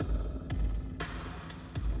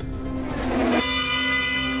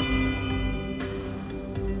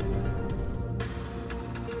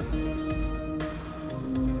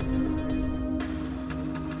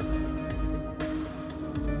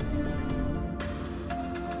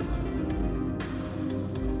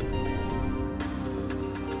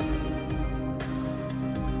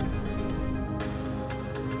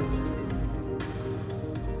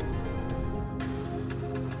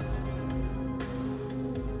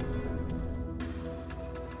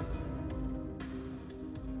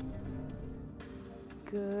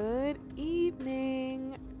Good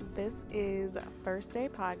evening. This is First Day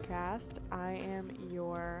Podcast. I am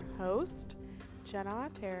your host, Jenna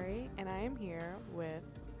Terry, and I am here with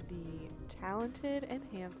the talented and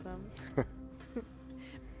handsome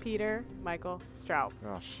Peter Michael Straub.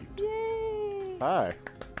 Oh, shoot. Yay! Hi.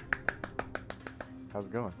 How's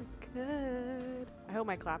it going? Good. I hope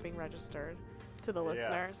my clapping registered to the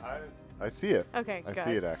listeners. I see it. Okay, I good.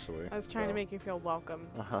 see it, actually. I was trying to make you feel welcome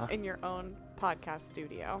in your own podcast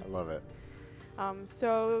studio. I love it.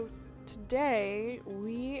 So today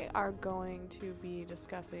we are going to be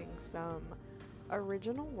discussing some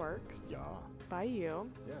original works Yeah. by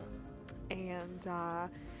you. Yeah. And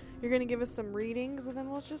you're going to give us some readings, and then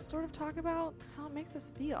we'll just sort of talk about how it makes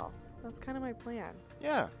us feel. That's kind of my plan,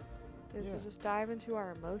 Yeah. is Yeah. to just dive into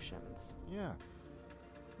our emotions. Yeah.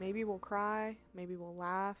 Maybe we'll cry. Maybe we'll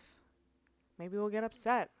laugh. Maybe we'll get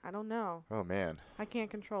upset. I don't know. Oh, man. I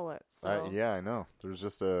can't control it. So Yeah, I know. There's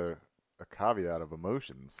just a caveat of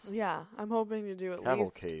emotions. yeah, I'm hoping to do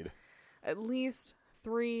Cavalcade. at least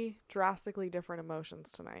 3 drastically different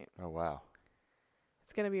emotions tonight. Oh, wow.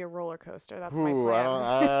 It's going to be a roller coaster. That's Ooh, my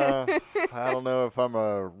plan. I don't know if I'm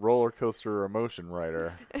a roller coaster emotion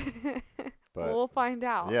writer. But We'll find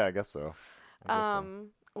out. yeah, I guess so.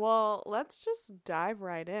 Well, let's just dive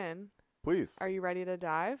right in. Please. Are you ready to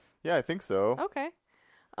dive? Yeah, I think so. Okay.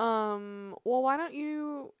 Well, why don't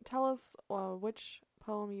you tell us which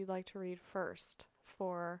poem you'd like to read first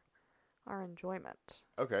for our enjoyment?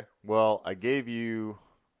 Okay. Well, I gave you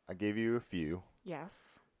a few.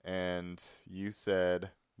 Yes. And you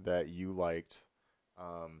said that you liked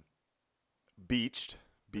Beached.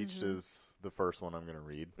 Beached is the first one I'm going to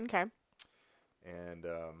read. Okay. And,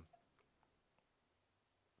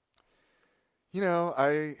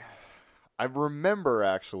 I remember,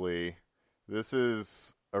 actually, this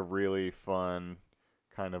is a really fun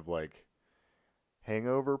kind of, like,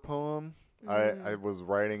 hangover poem. I was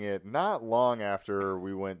writing it not long after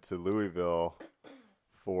we went to Louisville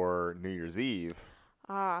for New Year's Eve.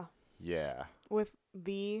 Ah. Yeah. With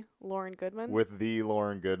the Lauren Goodman? With the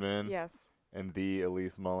Lauren Goodman. Yes. And the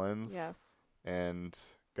Elise Mullins. Yes. And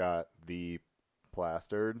got the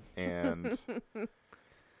plastered. And,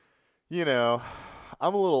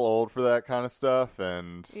 I'm a little old for that kind of stuff.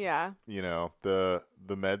 And, Yeah. The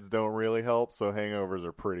meds don't really help. So hangovers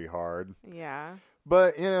are pretty hard. Yeah.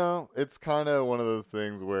 But, it's kind of one of those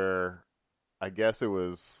things where I guess it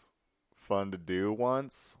was fun to do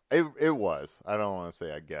once. It was. I don't want to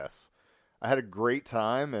say I guess. I had a great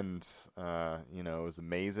time and, it was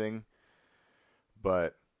amazing.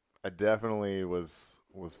 But I definitely was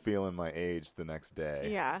feeling my age the next day.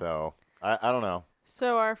 Yeah. So, I don't know.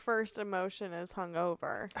 So our first emotion is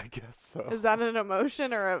hungover. I guess so. Is that an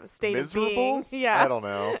emotion or a state Miserable? of being? Yeah. I don't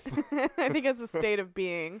know. I think it's a state of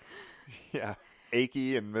being. Yeah.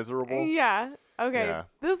 Achy and miserable. Yeah. Okay. Yeah.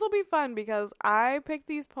 This will be fun because I picked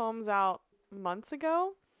these poems out months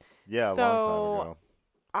ago. Yeah, a So long time ago.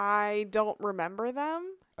 I don't remember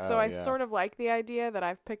them. So Oh, I yeah. sort of like the idea that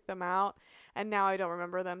I've picked them out and now I don't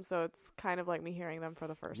remember them. So it's kind of like me hearing them for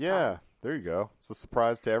the first time. Yeah, there you go. It's a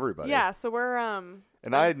surprise to everybody. Yeah. So we're, And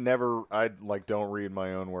I don't read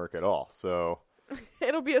my own work at all. So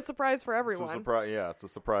it'll be a surprise for everyone. it's a surprise. Yeah, it's a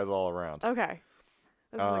surprise all around. Okay.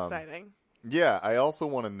 This is exciting. Yeah, I also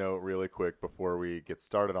want to note really quick before we get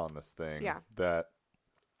started on this thing that,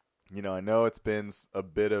 I know it's been a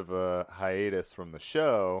bit of a hiatus from the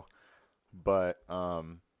show, but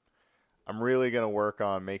I'm really going to work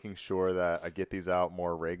on making sure that I get these out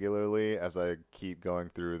more regularly as I keep going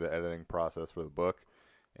through the editing process for the book.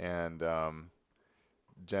 And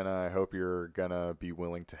Jenna, I hope you're going to be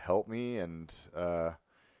willing to help me and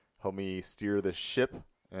help me steer the ship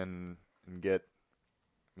and get,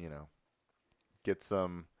 get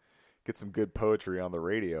some good poetry on the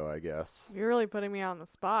radio, I guess. You're really putting me on the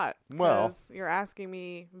spot. Well, 'cause you're asking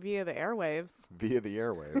me via the airwaves. Via the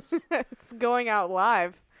airwaves. It's going out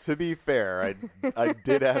live. To be fair, I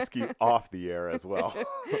did ask you off the air as well.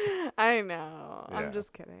 I know. Yeah. I'm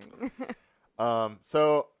just kidding.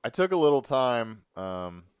 So I took a little time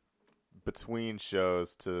between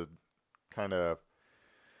shows to kind of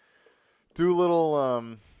do a little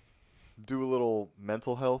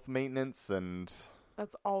mental health maintenance and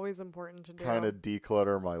That's always important to do. kind of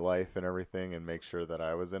declutter my life and everything and make sure that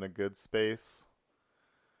I was in a good space.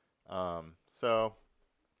 So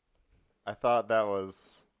I thought that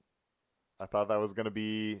was going to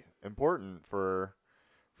be important for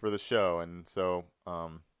the show. And so,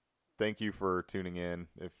 thank you for tuning in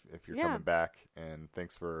if you're coming back, and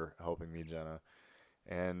thanks for helping me, Jenna.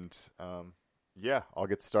 And, I'll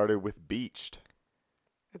get started with Beached.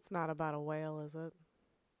 It's not about a whale, is it?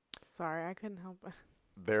 Sorry, I couldn't help it.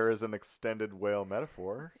 there is an extended whale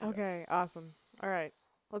metaphor. Okay, yes. awesome. All right,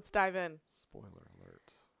 let's dive in. Spoiler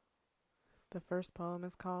alert. The first poem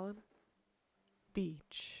is called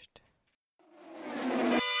Beached.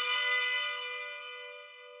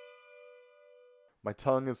 My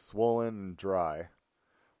tongue is swollen and dry,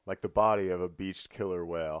 like the body of a beached killer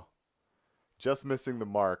whale, just missing the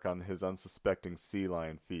mark on his unsuspecting sea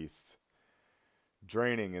lion feast,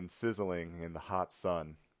 draining and sizzling in the hot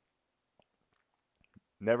sun,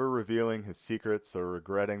 never revealing his secrets or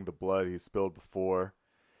regretting the blood he spilled before,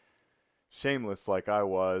 shameless like I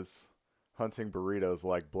was, hunting burritos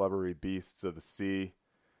like blubbery beasts of the sea,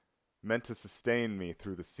 meant to sustain me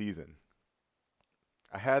through the season.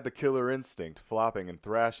 I had the killer instinct flopping and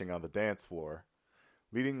thrashing on the dance floor,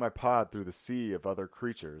 leading my pod through the sea of other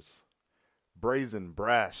creatures. Brazen,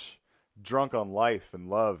 brash, drunk on life and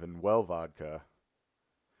love and well vodka.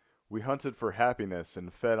 We hunted for happiness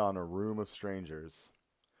and fed on a room of strangers,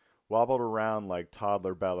 wobbled around like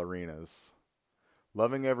toddler ballerinas,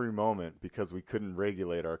 loving every moment because we couldn't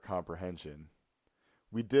regulate our comprehension.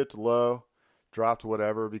 We dipped low, dropped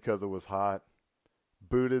whatever because it was hot,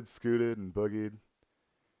 booted, scooted, and boogied,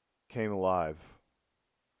 came alive.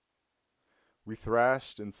 We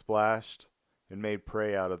thrashed and splashed and made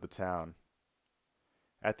prey out of the town.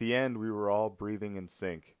 At the end, we were all breathing in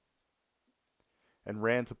sync and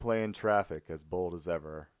ran to play in traffic as bold as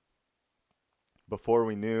ever. Before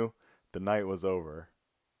we knew, the night was over.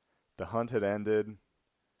 The hunt had ended,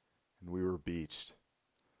 and we were beached,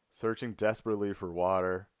 searching desperately for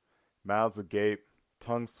water, mouths agape,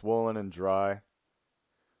 tongues swollen and dry.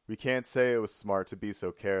 We can't say it was smart to be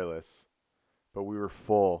so careless, but we were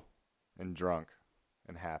full and drunk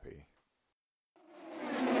and happy.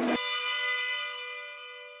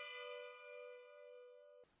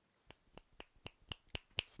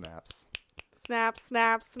 Snaps. Snaps,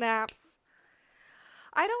 snaps, snaps.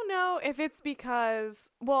 I don't know if it's because,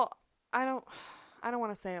 well, I don't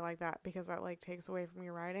want to say it like that because that like takes away from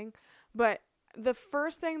your writing, but the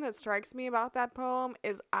first thing that strikes me about that poem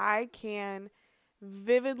is I can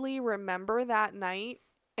vividly remember that night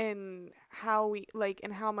and how we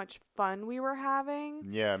and how much fun we were having.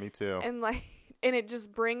 Yeah, me too. And and it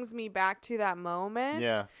just brings me back to that moment.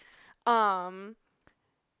 Yeah.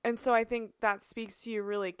 And so I think that speaks to you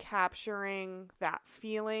really capturing that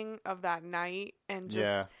feeling of that night and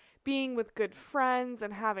just being with good friends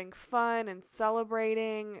and having fun and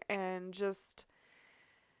celebrating and just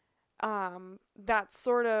that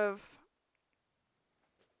sort of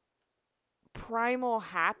primal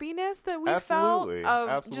happiness that we felt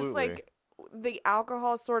of just like the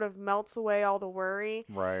alcohol sort of melts away all the worry.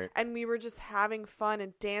 Right. And we were just having fun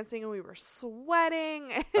and dancing and we were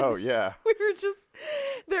sweating. Oh, yeah.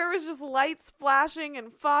 There was just lights flashing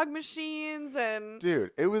and fog machines and... Dude,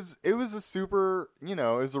 it was a super, it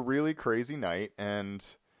was a really crazy night and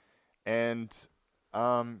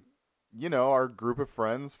our group of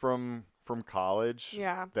friends from college.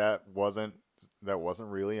 Yeah. That wasn't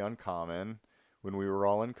really uncommon when we were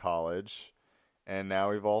all in college. And now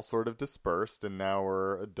we've all sort of dispersed, and now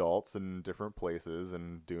we're adults in different places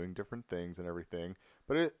and doing different things and everything.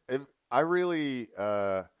 But I really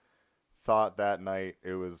thought that night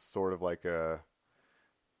it was sort of like a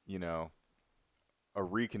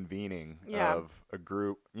reconvening of a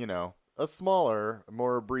group, a smaller,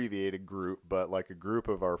 more abbreviated group, but like a group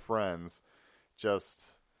of our friends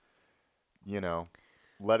just,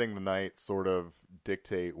 letting the night sort of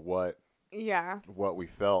dictate what we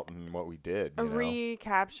felt and what we did.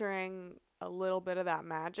 Recapturing a little bit of that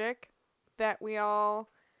magic that we all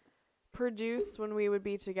produced when we would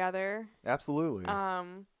be together. Absolutely.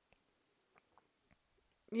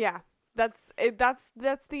 Yeah. That's it. That's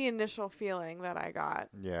the initial feeling that I got.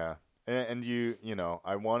 Yeah. And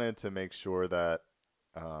I wanted to make sure that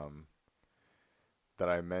that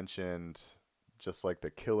I mentioned just like the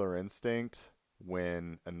killer instinct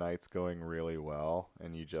when a night's going really well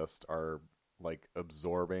and you just are like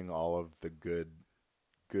absorbing all of the good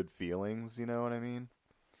feelings, you know what I mean?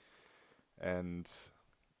 And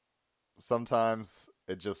sometimes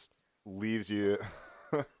it just leaves you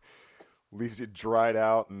dried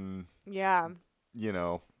out and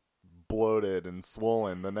bloated and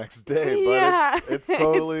swollen the next day, but it's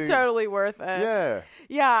totally worth it.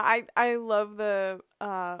 Yeah, I love the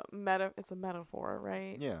it's a metaphor,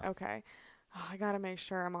 right? Yeah. Okay. Oh, I got to make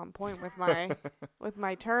sure I'm on point with my with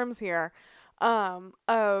my terms here.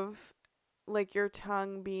 Of like your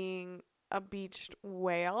tongue being a beached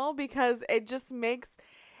whale, because it just makes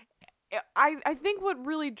I think what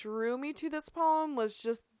really drew me to this poem was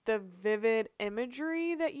just the vivid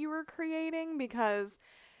imagery that you were creating, because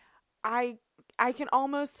I I can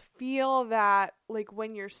almost feel that, like,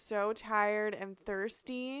 when you're so tired and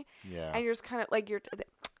thirsty, and you're just kind of like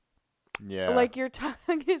like your tongue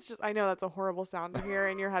is just, I know that's a horrible sound to hear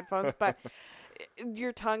in your headphones, but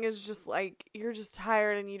your tongue is just like, you're just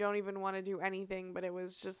tired and you don't even want to do anything, but it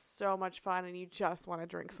was just so much fun and you just want to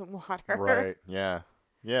drink some water. Right. Yeah.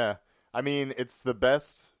 Yeah. I mean, it's the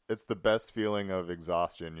best feeling of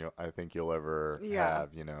exhaustion I think you'll ever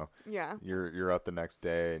have, you know. Yeah. You're up the next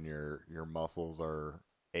day and your muscles are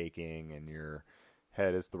aching and your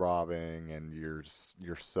head is throbbing and you're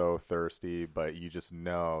so thirsty, but you just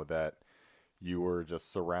know that you were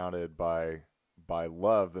just surrounded by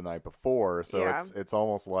love the night before. So it's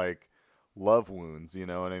almost like love wounds, you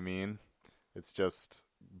know what I mean? It's just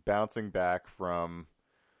bouncing back from,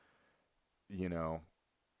 you know,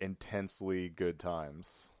 intensely good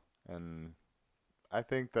times. And I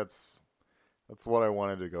think that's what I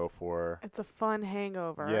wanted to go for. It's a fun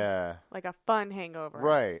hangover. Yeah. Like a fun hangover.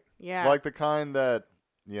 Right. Yeah. Like the kind that,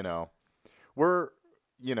 you know, we're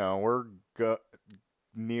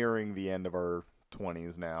nearing the end of our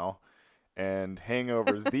 20s now, and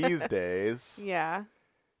hangovers these days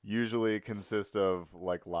usually consist of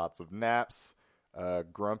like lots of naps,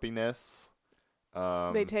 grumpiness.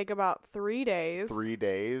 They take about 3 days. 3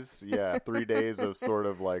 days. Yeah. 3 days of sort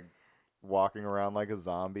of like walking around like a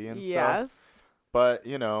zombie and stuff. Yes. But,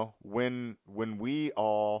 you know, when we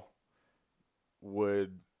all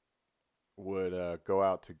would go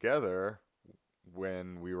out together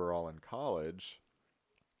when we were all in college,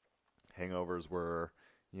 hangovers were,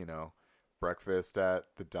 you know, breakfast at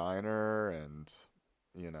the diner and,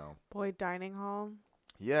 you know, Boyd Dining Hall.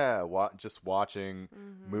 Yeah, just watching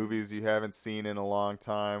movies you haven't seen in a long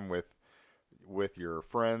time with your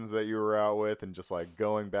friends that you were out with, and just like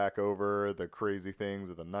going back over the crazy things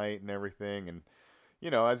of the night and everything. And,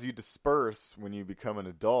 you know, as you disperse when you become an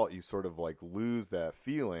adult, you sort of like lose that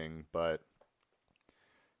feeling. But,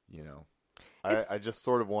 you know, I just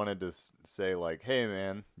sort of wanted to say like, hey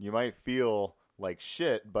man, you might feel like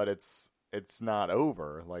shit, but it's not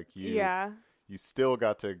over. Like you still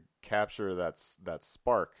got to capture that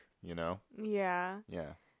spark, you know? Yeah.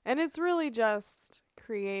 Yeah. And it's really just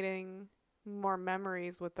creating more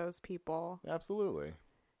memories with those people. Absolutely.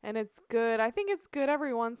 And it's good. I think it's good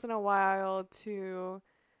every once in a while to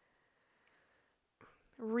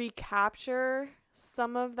recapture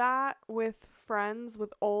some of that with friends,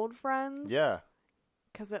 with old friends. Yeah.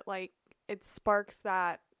 'Cause it sparks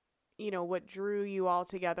that, you know, what drew you all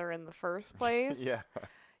together in the first place. Yeah.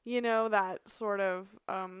 You know, that sort of,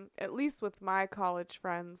 at least with my college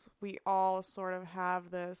friends, we all sort of have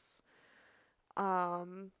this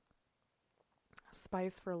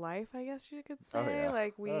spice for life, I guess you could say. Oh, yeah.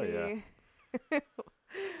 Like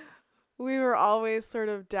we were always sort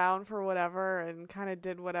of down for whatever and kind of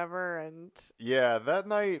did whatever. And yeah, that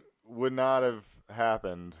night would not have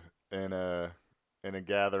happened in a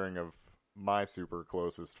gathering of my super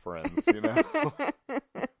closest friends, you know?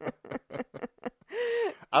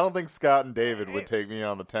 I don't think Scott and David would take me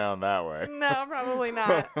on the town that way. No, probably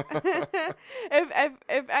not.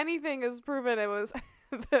 If anything is proven, it was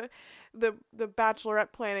the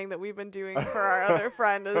bachelorette planning that we've been doing for our other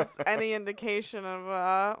friend is any indication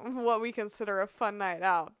of what we consider a fun night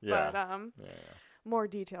out. Yeah. But more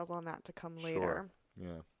details on that to come later. Sure.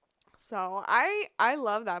 Yeah. So I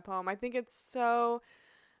love that poem. I think it's so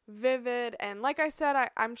vivid, and like I said,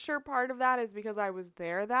 I'm sure part of that is because I was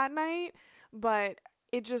there that night, but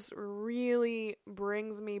it just really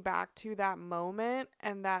brings me back to that moment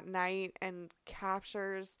and that night and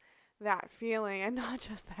captures that feeling, and not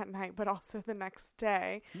just that night, but also the next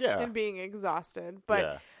day. Yeah. And being exhausted.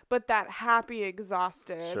 But that happy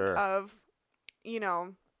exhausted of, you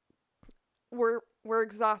know, we're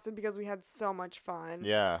exhausted because we had so much fun.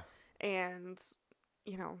 Yeah. And,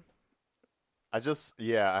 you know, I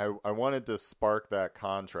wanted to spark that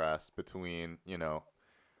contrast between, you know,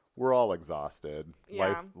 we're all exhausted.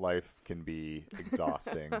 Yeah. Life can be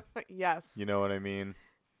exhausting. Yes. You know what I mean?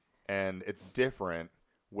 And it's different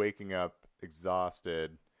waking up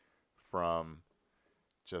exhausted from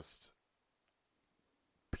just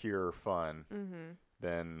pure fun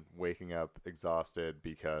than waking up exhausted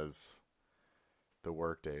because the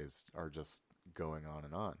work days are just going on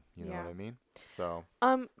and on. You know what I mean? So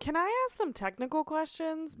can I ask some technical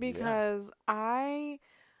questions? Because I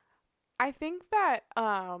think that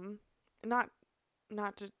not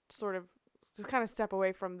to sort of just kind of step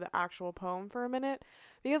away from the actual poem for a minute,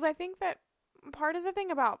 because I think that part of the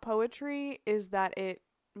thing about poetry is that it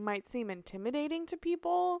might seem intimidating to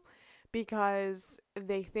people because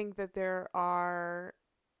they think that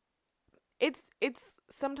it's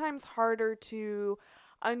sometimes harder to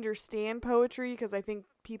understand poetry because I think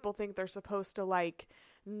people think they're supposed to like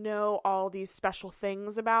know all these special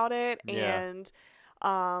things about it. Yeah. And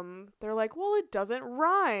they're like, well, it doesn't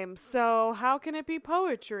rhyme, so how can it be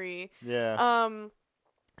poetry? Yeah.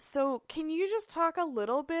 So can you just talk a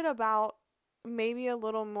little bit about maybe a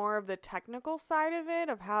little more of the technical side of it,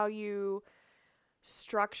 of how you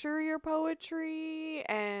structure your poetry,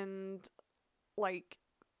 and like,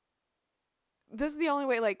 this is the only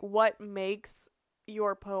way, like, what makes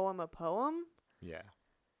your poem a poem? Yeah.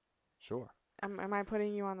 Sure. Am I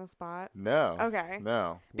putting you on the spot? No. Okay.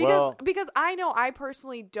 No. Because I know I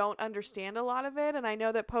personally don't understand a lot of it, and I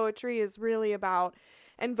know that poetry is really about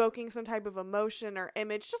invoking some type of emotion or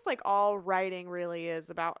image, just like all writing really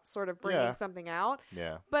is about sort of bringing something out.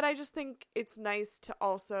 Yeah. But I just think it's nice to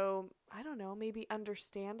also, I don't know, maybe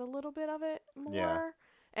understand a little bit of it more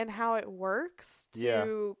and how it works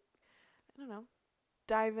to, I don't know,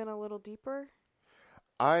 dive in a little deeper.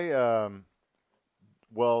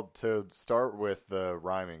 Well, to start with the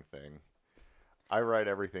rhyming thing, I write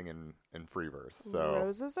everything in free verse. So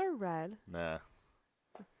roses are red. Nah.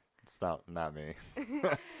 It's not me.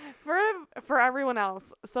 For everyone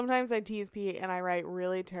else, sometimes I tease Pete and I write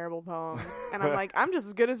really terrible poems, and I'm like, I'm just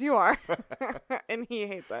as good as you are, and he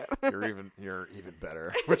hates it. You're even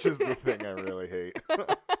better, which is the thing I really hate.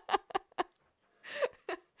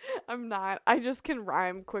 I'm not. I just can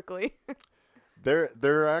rhyme quickly. There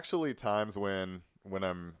are actually times when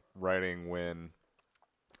I'm writing when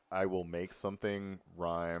I will make something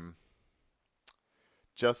rhyme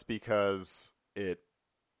just because it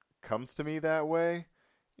comes to me that way,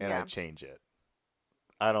 and I change it.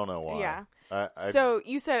 I don't know why. Yeah. So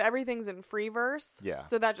you said everything's in free verse? Yeah.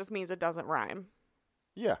 So that just means it doesn't rhyme?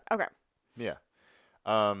 Yeah. Okay. Yeah.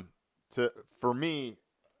 For me,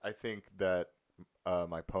 I think that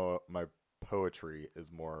my poetry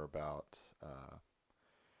is more about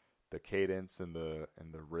the cadence and the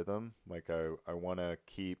rhythm. Like I want to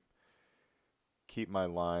keep my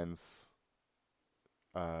lines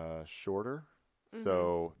shorter,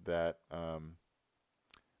 so that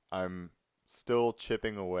I'm still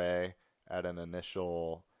chipping away at an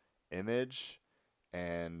initial image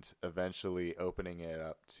and eventually opening it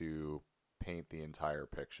up to paint the entire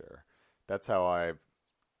picture. That's how I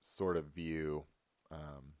sort of view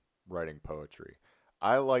writing poetry.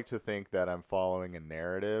 I like to think that I'm following a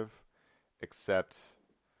narrative, except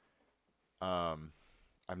I'm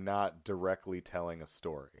not directly telling a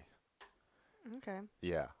story. Okay.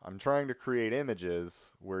 Yeah, I'm trying to create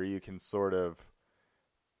images where you can sort of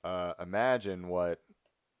imagine what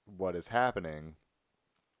is happening,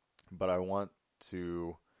 but I want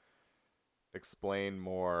to explain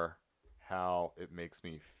more how it makes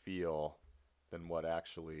me feel than what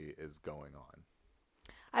actually is going on.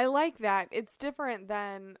 I like that. It's different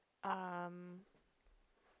than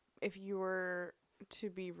if you were to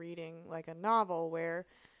be reading like a novel, where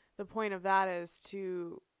the point of that is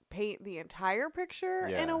to paint the entire picture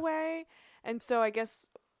in a way. And so I guess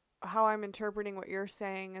how I'm interpreting what you're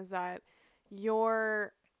saying is that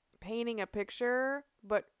you're painting a picture,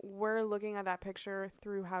 but we're looking at that picture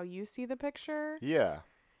through how you see the picture. Yeah.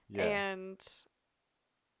 And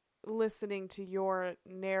listening to your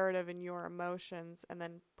narrative and your emotions, and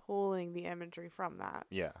then pulling the imagery from that.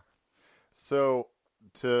 Yeah. So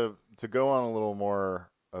to go on a little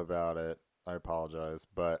more about it, I apologize,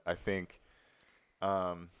 but I think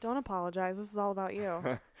don't apologize. This is all about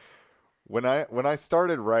you. When I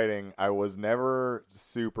started writing, I was never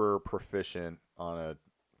super proficient on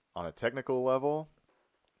a technical level,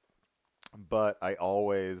 but I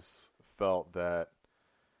always felt that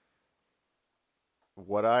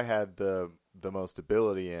what I had the most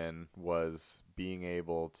ability in was being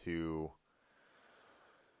able to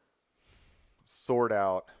sort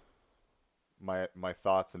out my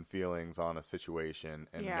thoughts and feelings on a situation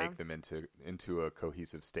and make them into a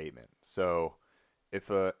cohesive statement. So if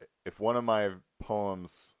one of my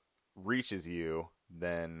poems reaches you,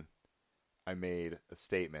 then I made a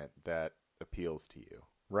statement that appeals to you,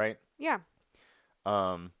 right? Yeah.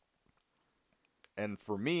 And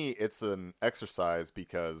for me, it's an exercise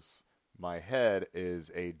because my head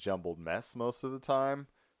is a jumbled mess most of the time.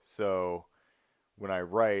 So when I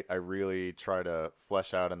write, I really try to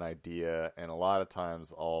flesh out an idea, and a lot of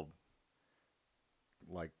times I'll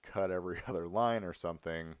like cut every other line or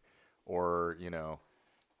something, or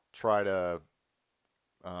try to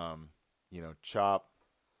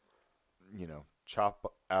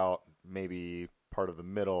chop out maybe part of the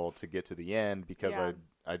middle to get to the end, because I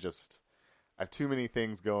have too many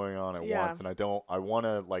things going on at once, and I want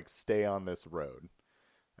to like stay on this road.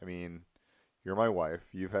 I mean, you're my wife.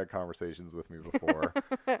 You've had conversations with me before.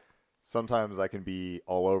 sometimes I can be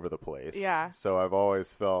all over the place. Yeah. So I've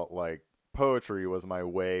always felt like poetry was my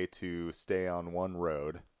way to stay on one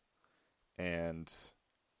road and,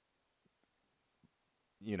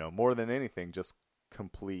 more than anything, just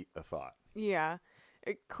complete a thought. Yeah.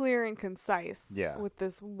 Clear and concise. Yeah. With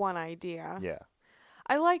this one idea. Yeah.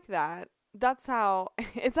 I like that. That's how,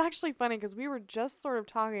 it's actually funny because we were just sort of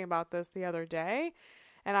talking about this the other day,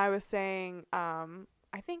 and I was saying,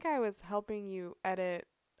 I think I was helping you edit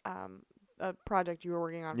a project you were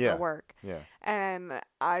working on for work. Yeah. And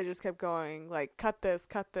I just kept going, like, cut this,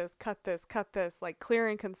 cut this, cut this, cut this, like, clear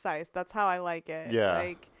and concise. That's how I like it. Yeah.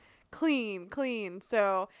 Like, clean.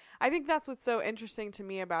 So I think that's what's so interesting to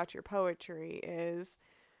me about your poetry is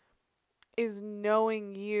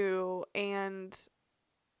knowing you and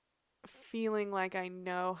feeling like I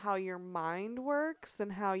know how your mind works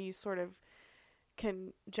and how you sort of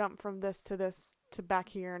can jump from this to back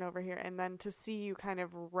here and over here, and then to see you kind of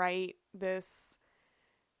write this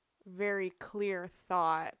very clear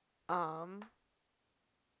thought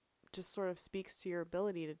just sort of speaks to your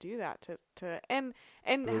ability to do that and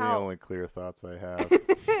They're how the only clear thoughts I have.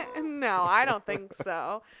 No, I don't think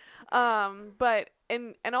so. But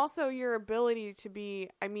and also your ability to be,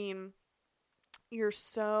 I mean, you're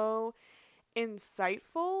so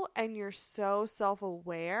insightful and you're so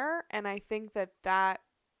self-aware, and I think that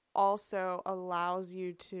also allows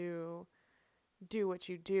you to do what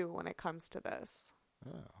you do when it comes to this.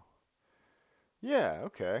 Oh. Yeah,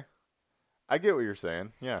 okay. I get what you're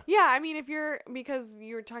saying. Yeah. Yeah, I mean, because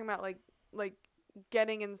you were talking about like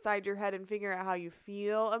getting inside your head and figuring out how you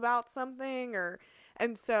feel about something,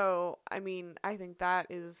 and so, I mean, I think that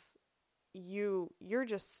is you're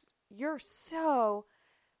so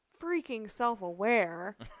freaking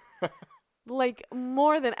self-aware. Like,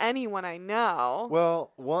 more than anyone I know.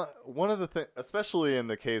 Well, one of the things, especially in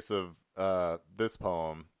the case of this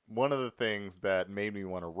poem, one of the things that made me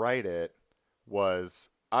want to write it was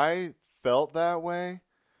I felt that way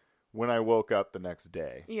when I woke up the next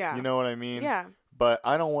day. Yeah. You know what I mean? Yeah. But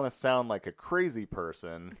I don't want to sound like a crazy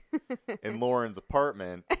person in Lauren's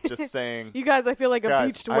apartment just saying, you guys, I feel like a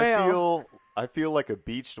beached whale. I feel like a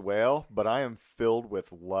beached whale, but I am filled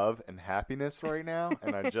with love and happiness right now,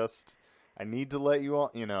 and I need to let you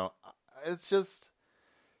all, it's just,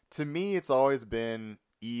 to me, it's always been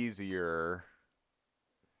easier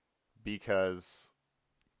because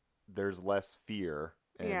there's less fear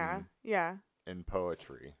in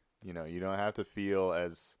poetry. You don't have to feel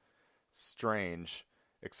as strange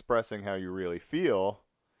expressing how you really feel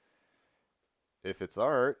if it's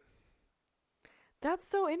art. That's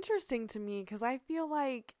so interesting to me because I feel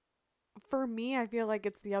like, for me,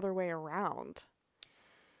 it's the other way around.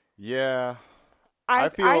 Yeah. I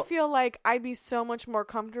feel like I'd be so much more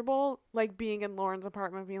comfortable, like, being in Lauren's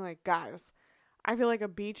apartment being like, guys, I feel like a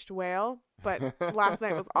beached whale, but last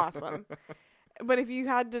night was awesome. But if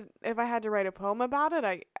I had to write a poem about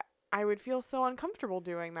it, I would feel so uncomfortable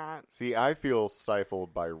doing that. See, I feel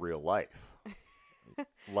stifled by real life.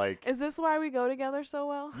 Like, is this why we go together so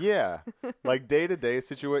well? Yeah. Like, day-to-day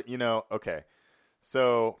situation, okay.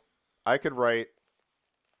 So I could write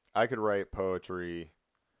poetry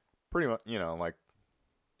pretty much, like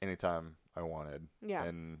anytime I wanted. Yeah.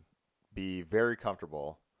 And be very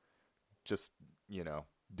comfortable just,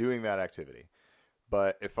 doing that activity.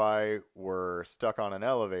 But if I were stuck on an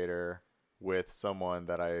elevator with someone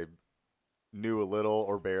that I knew a little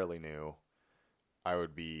or barely knew, I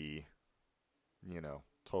would be,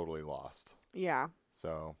 totally lost. Yeah.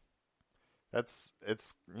 So it's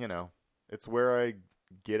where I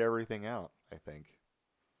get everything out, I think.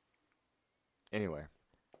 Anyway.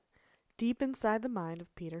 Deep inside the mind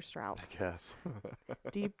of Peter Straub. I guess.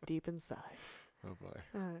 deep inside. Oh boy.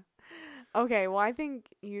 Okay, well, I think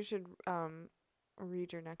you should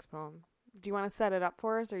read your next poem. Do you want to set it up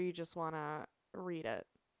for us, or you just want to read it?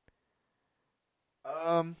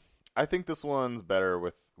 I think this one's better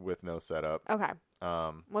with no setup. Okay.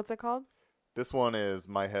 What's it called? This one is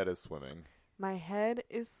My Head is Swimming. My Head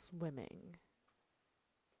is Swimming.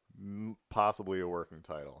 Possibly a working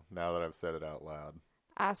title, now that I've said it out loud.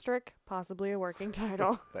 Asterisk, possibly a working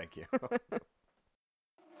title. Thank you.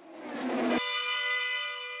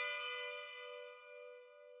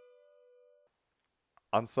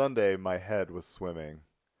 On Sunday, my head was swimming.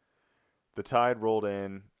 The tide rolled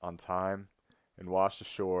in on time and washed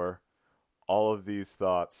ashore all of these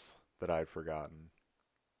thoughts that I'd forgotten.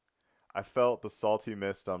 I felt the salty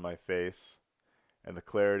mist on my face and the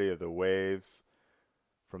clarity of the waves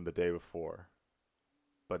from the day before,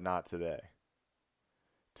 but not today.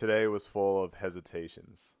 Today was full of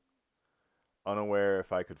hesitations. Unaware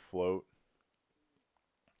if I could float,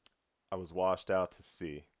 I was washed out to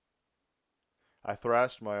sea. I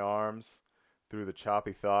thrashed my arms through the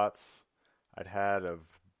choppy thoughts I'd had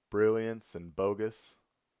of brilliance and bogus.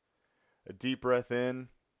 A deep breath in,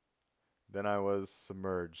 then I was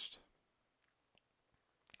submerged.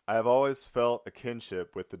 I have always felt a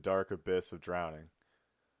kinship with the dark abyss of drowning.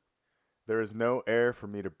 There is no air for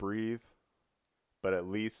me to breathe, but at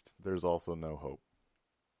least there's also no hope.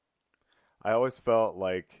 I always felt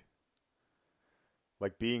like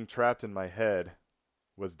being trapped in my head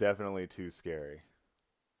was definitely too scary.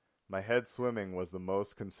 My head swimming was the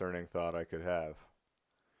most concerning thought I could have.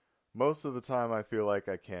 Most of the time I feel like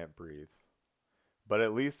I can't breathe, but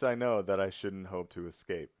at least I know that I shouldn't hope to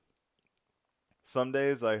escape. Some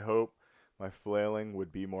days I hope my flailing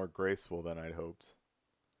would be more graceful than I'd hoped.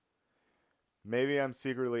 Maybe I'm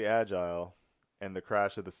secretly agile, and the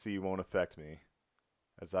crash of the sea won't affect me,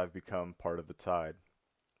 as I've become part of the tide.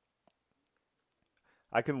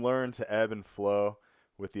 I can learn to ebb and flow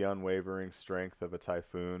with the unwavering strength of a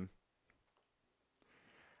typhoon.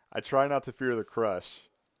 I try not to fear the crush.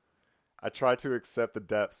 I try to accept the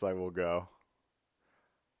depths I will go.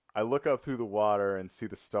 I look up through the water and see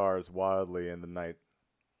the stars wildly in the night.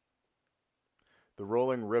 The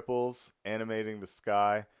rolling ripples animating the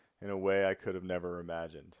sky in a way I could have never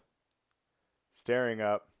imagined. Staring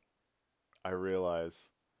up, I realize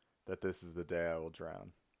that this is the day I will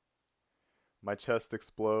drown. My chest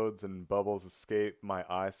explodes and bubbles escape my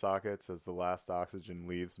eye sockets as the last oxygen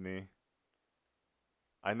leaves me.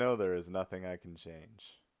 I know there is nothing I can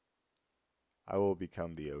change. I will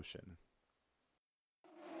become the ocean.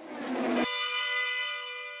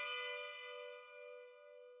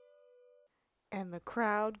 And the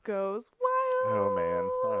crowd goes wild. Oh man,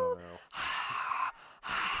 I don't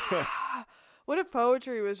know. What if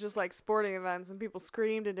poetry was just like sporting events and people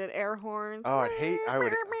screamed and did air horns? Oh, I would hate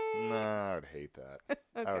that.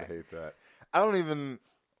 Okay. I would hate that. I don't even,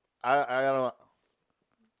 I don't,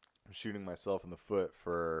 I'm shooting myself in the foot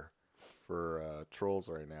for trolls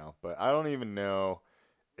right now, but I don't even know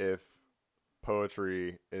if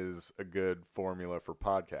poetry is a good formula for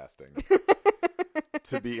podcasting.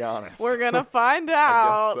 To be honest, we're gonna find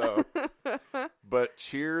out. I guess so. But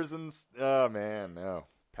cheers and oh man, no,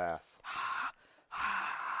 pass.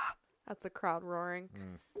 That's the crowd roaring.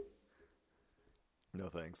 No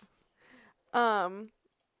thanks.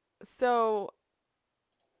 So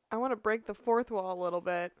I want to break the fourth wall a little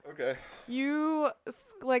bit. Okay. You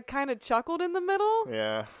like kind of chuckled in the middle.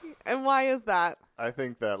 Yeah. And why is that? I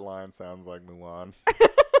think that line sounds like Mulan.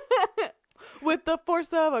 With the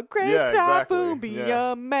force of a great typhoon, be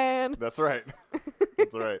a man. That's right.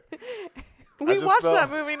 That's right. We watched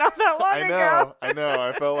that movie not that long ago. I know.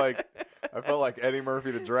 I felt like Eddie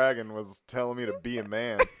Murphy the Dragon was telling me to be a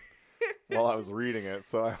man while I was reading it,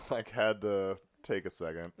 so I had to take a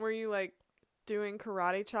second. Were you doing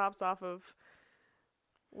karate chops off of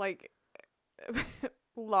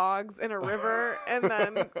logs in a river and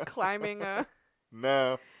then climbing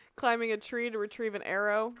a tree to retrieve an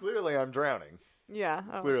arrow? Clearly I'm drowning. Yeah.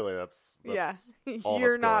 Oh. Clearly that's all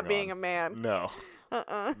You're that's not going being on. a man. No.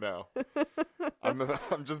 No.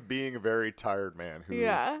 I'm just being a very tired man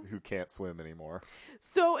who can't swim anymore.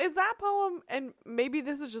 So is that poem, and maybe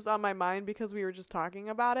this is just on my mind because we were just talking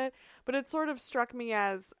about it, but it sort of struck me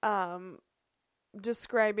as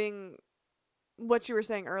describing what you were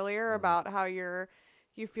saying earlier about how you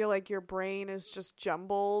feel like your brain is just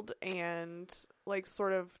jumbled and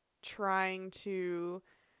sort of trying to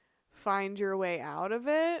find your way out of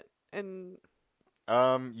it. And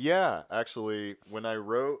yeah, actually, when I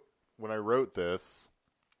wrote this,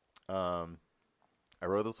 I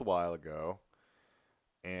wrote this a while ago,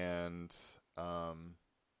 and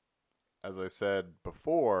as I said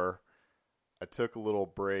before, I took a little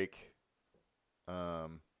break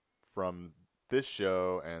from this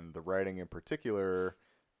show and the writing in particular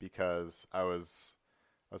because I was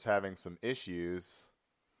having some issues,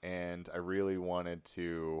 and I really wanted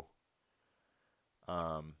to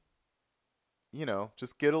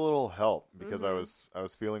just get a little help because I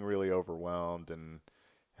was feeling really overwhelmed and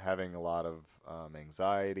having a lot of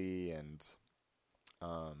anxiety, and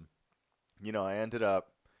I ended up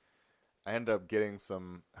getting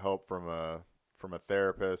some help from a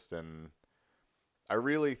therapist, and I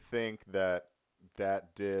really think that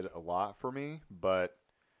did a lot for me, but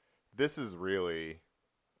this is really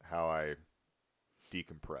how I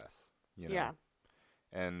decompress, Yeah.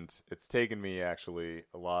 And it's taken me actually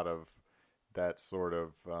a lot of that sort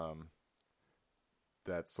of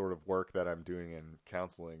work that I'm doing in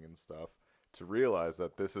counseling and stuff to realize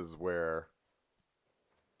that this is where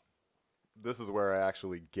I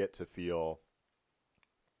actually get to feel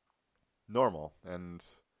normal and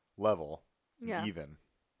level, and even,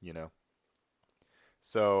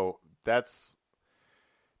 So this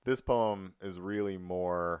poem is really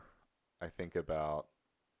more, I think, about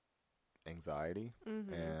anxiety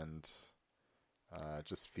and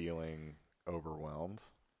just feeling overwhelmed.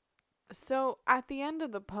 So at the end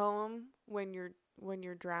of the poem, when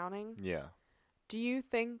you're drowning, yeah, do you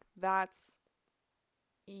think that's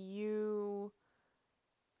you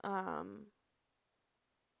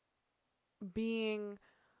being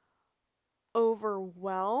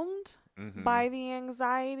overwhelmed by the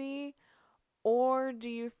anxiety, or do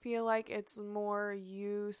you feel like it's more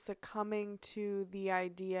you succumbing to the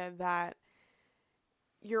idea that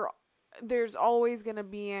there's always going to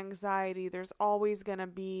be anxiety, there's always going to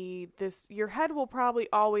be this, your head will probably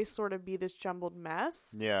always sort of be this jumbled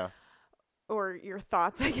mess. Yeah. Or your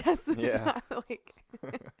thoughts, I guess. Yeah. Like,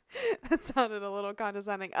 that sounded a little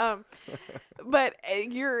condescending. But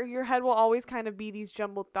your head will always kind of be these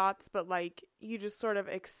jumbled thoughts, but like you just sort of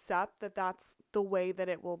accept that that's the way that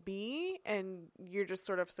it will be, and you're just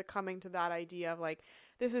sort of succumbing to that idea of like,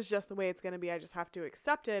 this is just the way it's going to be. I just have to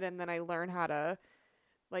accept it, and then I learn how to,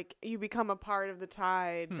 like, you become a part of the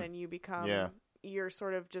tide. Then you become, you're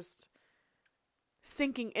sort of just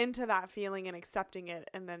sinking into that feeling and accepting it,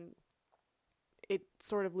 and then it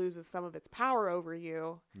sort of loses some of its power over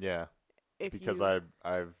you. Yeah. Because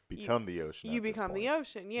I've become the ocean. You become the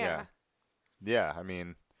ocean, yeah. Yeah, I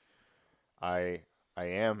mean, I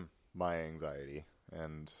am my anxiety,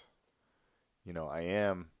 and you know, I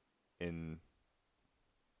am in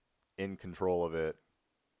control of it,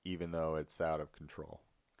 even though it's out of control,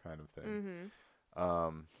 kind of thing.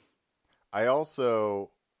 I also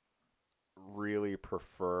really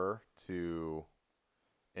prefer to,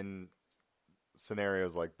 in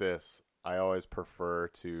scenarios like this, I always prefer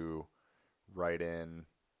to write in,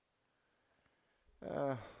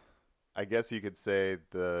 I guess you could say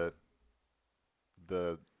the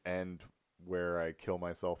end where I kill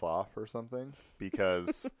myself off or something,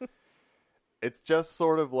 because it's just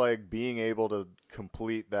sort of like being able to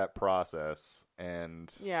complete that process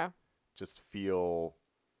and just feel,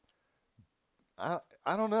 I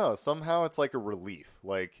don't know, somehow it's like a relief.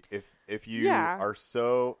 Like if you are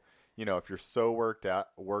so, you know, if you're so worked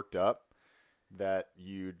up that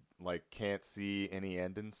you like can't see any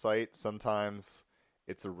end in sight, sometimes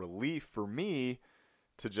it's a relief for me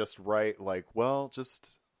to just write like, well,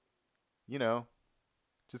 just, you know,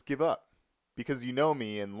 just give up. Because you know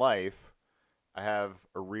me in life, I have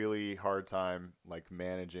a really hard time like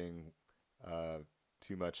managing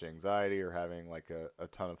too much anxiety or having like a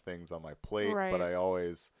ton of things on my plate. Right. But I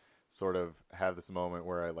always sort of have this moment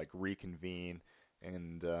where I like reconvene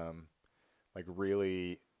and like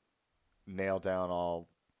really nail down all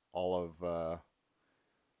of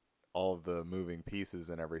the moving pieces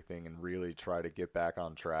and everything, and really try to get back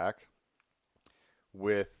on track.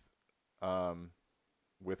 With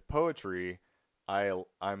poetry,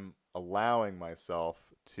 I'm allowing myself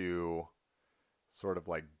to sort of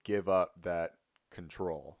like give up that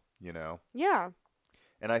control, you know? Yeah.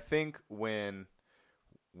 And I think when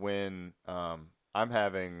I'm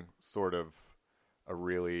having sort of a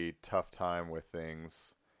really tough time with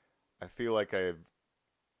things, I feel like I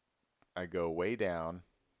go way down,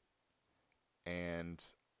 and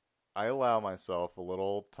I allow myself a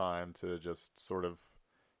little time to just sort of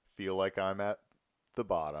feel like I'm at the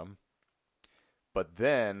bottom. But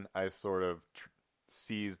then I sort of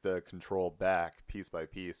seize the control back piece by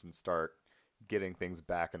piece and start getting things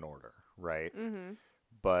back in order, right? Mm-hmm.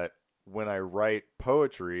 But when I write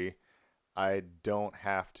poetry, I don't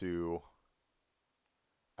have to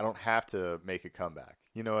make a comeback.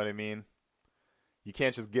 You know what I mean? You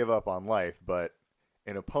can't just give up on life, but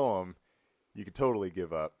in a poem, you could totally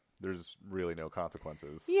give up. There's really no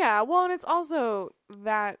consequences. Yeah, well, and it's also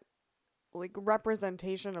that like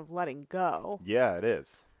representation of letting go. Yeah, it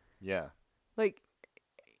is. Yeah. Like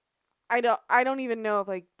I don't even know if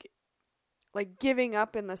like giving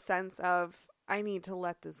up in the sense of I need to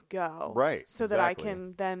let this go. Right. So that I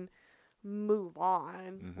can then move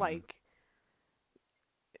on. Mm-hmm. Like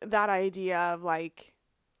that idea of like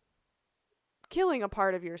killing a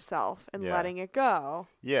part of yourself and letting it go.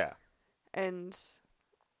 Yeah. And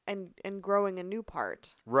growing a new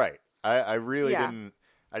part. Right. I really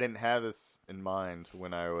didn't have this in mind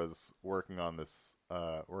when I was working on this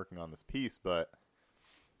piece, but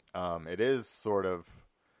it is sort of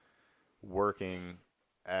working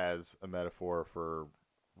as a metaphor for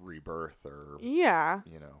rebirth or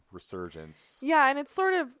resurgence. Yeah, and it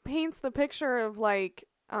sort of paints the picture of like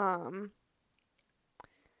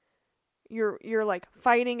you're like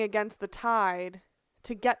fighting against the tide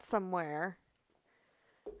to get somewhere.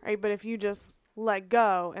 Right? But if you just let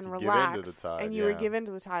go and relax and you yeah. give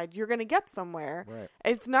into the tide, you're going to get somewhere. Right.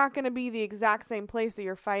 It's not going to be the exact same place that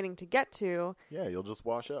you're fighting to get to. Yeah, you'll just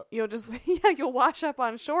wash up. You'll wash up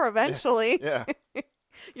on shore eventually. Yeah.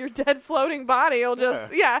 Your dead floating body will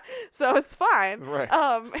just so it's fine. Right.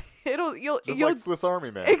 You'll like Swiss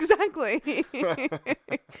Army Man. Exactly.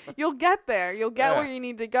 You'll get there. You'll get where you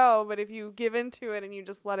need to go, but if you give into it and you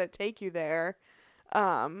just let it take you there,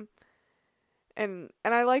 and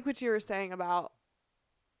I like what you were saying about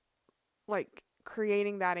like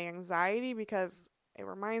creating that anxiety, because it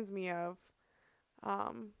reminds me of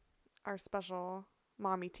our special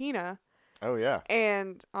mommy Tina. Oh yeah.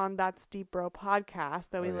 And on That's Deep Bro podcast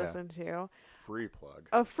that we listen to. Free plug.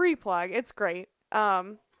 A free plug. It's great.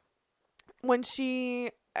 When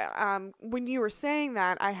you were saying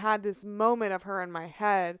that, I had this moment of her in my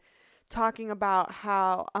head talking about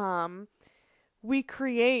how we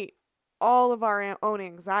create all of our own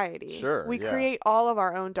anxiety. Sure. We create all of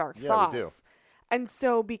our own dark thoughts. We do. And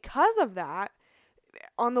so because of that,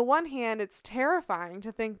 on the one hand, it's terrifying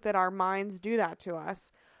to think that our minds do that to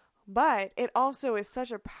us. But it also is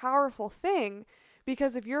such a powerful thing,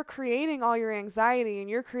 because if you're creating all your anxiety and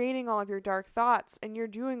you're creating all of your dark thoughts and you're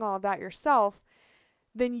doing all of that yourself,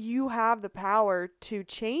 then you have the power to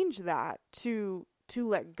change that, to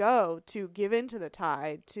let go, to give into the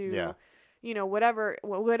tide, to, whatever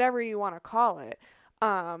you want to call it.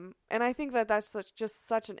 And I think that that's just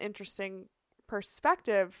such an interesting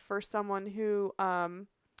perspective for someone who,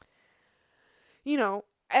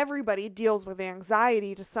 everybody deals with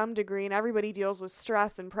anxiety to some degree, and everybody deals with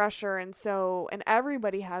stress and pressure. And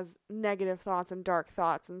everybody has negative thoughts and dark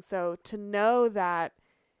thoughts. And so to know that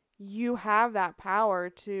you have that power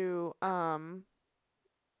to,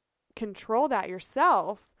 control that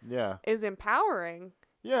yourself is empowering.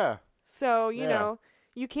 Yeah. So,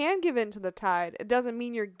 you can give into the tide. It doesn't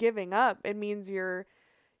mean you're giving up. It means you're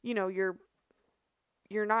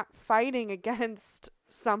not fighting against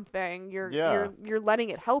something. You're letting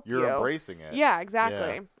it help you. You're embracing it. Yeah,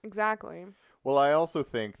 exactly. Yeah. Exactly. Well, I also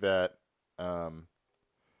think that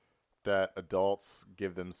that adults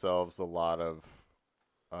give themselves a lot of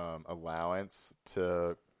allowance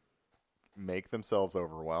to make themselves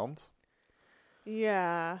overwhelmed.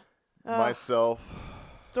 Yeah. Myself.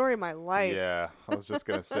 Story of my life. Yeah, I was just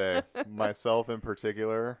going to say, myself in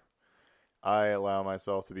particular, I allow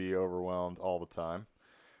myself to be overwhelmed all the time.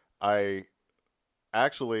 I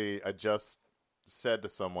just said to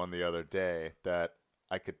someone the other day that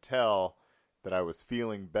I could tell that I was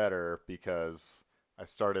feeling better because I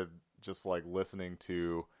started just like listening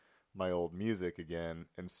to my old music again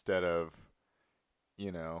instead of,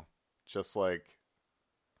 just like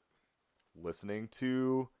listening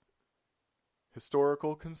to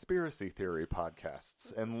historical conspiracy theory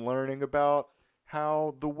podcasts and learning about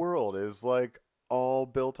how the world is like all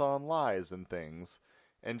built on lies and things.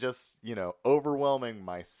 And just, overwhelming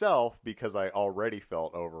myself because I already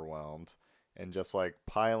felt overwhelmed, and just like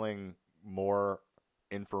piling more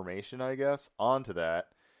information, I guess, onto that,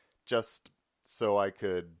 just so I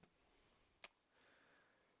could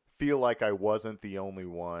feel like I wasn't the only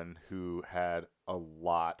one who had a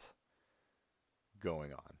lot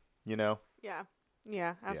going on, Yeah.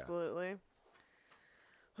 Yeah, absolutely.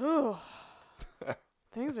 Yeah. Ooh.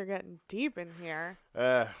 Things are getting deep in here.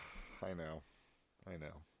 I know.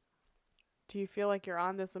 Do you feel like you're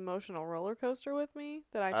on this emotional roller coaster with me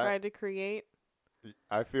that I tried to create?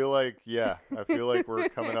 I feel like, we're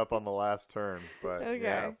coming up on the last turn, but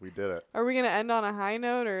okay. We did it. Are we going to end on a high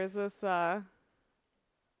note, or is this, it's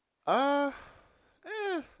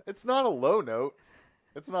not a low note.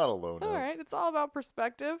 It's not a low note. All right. It's all about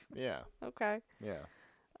perspective. Yeah. Okay. Yeah.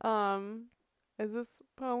 Is this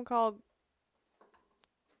poem called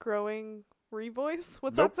Growing Revoice?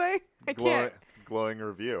 What's that say? I can't. Glowing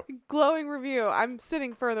review. Glowing review. I'm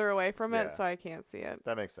sitting further away from it, so I can't see it.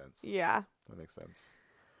 That makes sense. Yeah. That makes sense.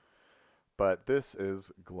 But this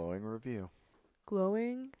is Glowing Review.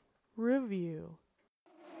 Glowing Review.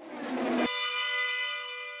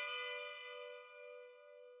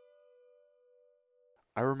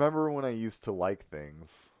 I remember when I used to like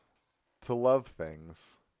things, to love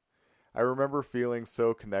things. I remember feeling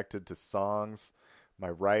so connected to songs, my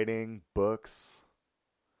writing, books.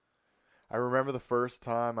 I remember the first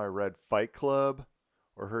time I read Fight Club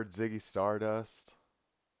or heard Ziggy Stardust.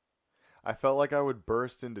 I felt like I would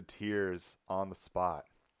burst into tears on the spot.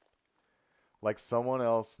 Like someone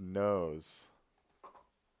else knows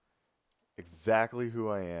exactly who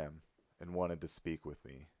I am and wanted to speak with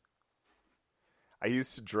me. I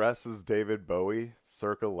used to dress as David Bowie,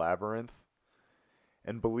 circa Labyrinth,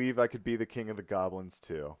 and believe I could be the king of the goblins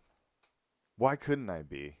too. Why couldn't I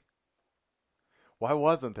be? Why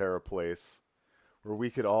wasn't there a place where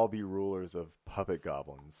we could all be rulers of puppet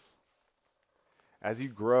goblins? As you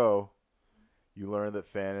grow, you learn that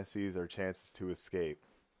fantasies are chances to escape.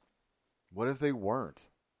 What if they weren't?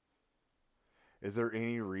 Is there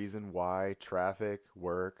any reason why traffic,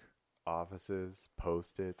 work, offices,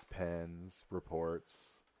 post-its, pens,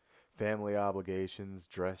 reports, family obligations,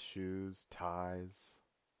 dress shoes, ties,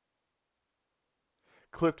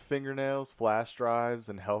 clipped fingernails, flash drives,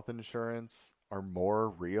 and health insurance are more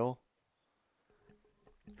real?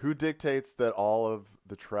 Who dictates that all of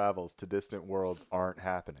the travels to distant worlds aren't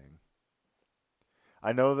happening?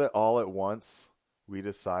 I know that all at once we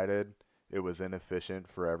decided it was inefficient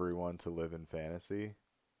for everyone to live in fantasy.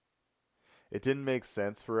 It didn't make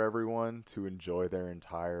sense for everyone to enjoy their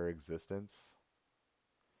entire existence.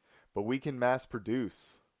 But we can mass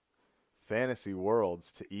produce fantasy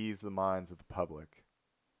worlds to ease the minds of the public.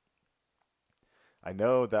 I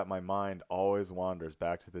know that my mind always wanders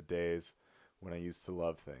back to the days when I used to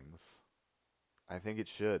love things. I think it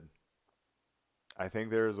should. I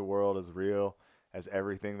think there is a world as real as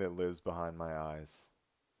everything that lives behind my eyes.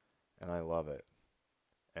 And I love it.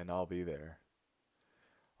 And I'll be there.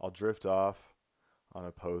 I'll drift off on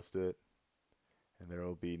a post-it, and there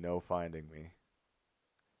will be no finding me.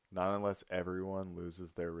 Not unless everyone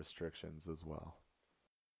loses their restrictions as well.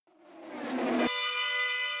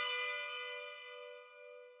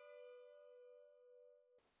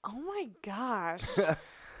 Oh my gosh.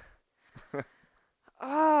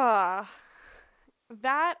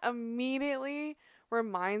 That immediately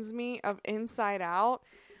reminds me of Inside Out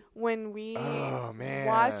when we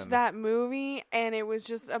watched that movie, and it was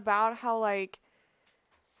just about how, like,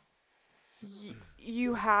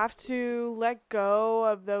 you have to let go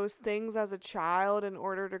of those things as a child in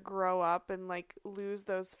order to grow up and, like, lose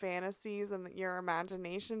those fantasies and your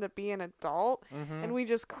imagination to be an adult. Mm-hmm. And we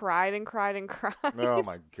just cried and cried and cried. Oh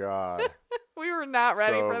my God. We were not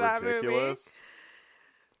ready for that ridiculous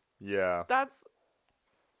movie. Yeah.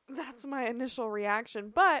 That's my initial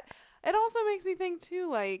reaction. But it also makes me think too,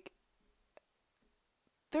 like,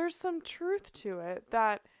 there's some truth to it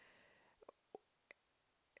that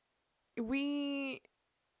we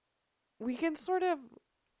can sort of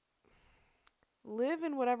live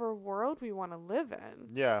in whatever world we want to live in.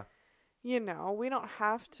 Yeah. You know, we don't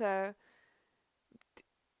have to,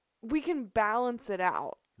 we can balance it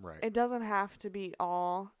out. Right. It doesn't have to be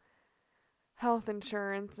all health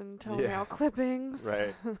insurance and toenail clippings.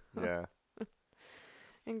 Right. Yeah.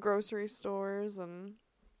 In grocery stores. And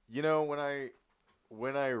you know, when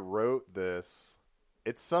I wrote this,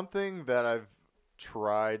 it's something that I've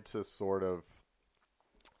tried to sort of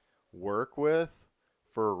work with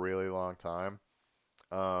for a really long time.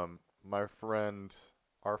 Our friend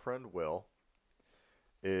Will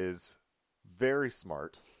is very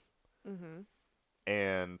smart. Mm-hmm.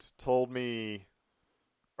 And told me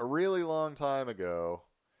a really long time ago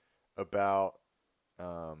about,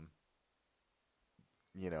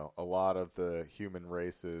 a lot of the human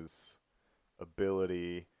race's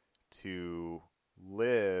ability to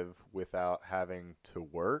live without having to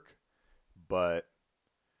work, but,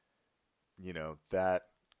 that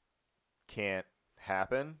can't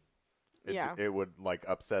happen. It would, like,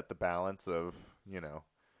 upset the balance of,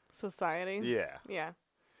 society. Yeah. Yeah.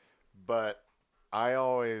 But I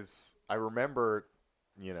remember,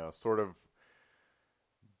 sort of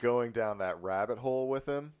going down that rabbit hole with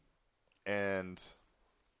him, and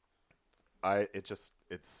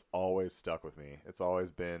it's always stuck with me. It's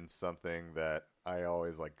always been something that I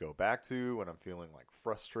always, like, go back to when I'm feeling, like,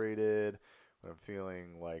 frustrated, when I'm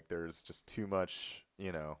feeling like there's just too much,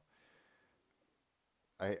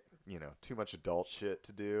 too much adult shit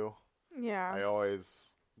to do. Yeah. I always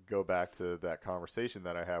go back to that conversation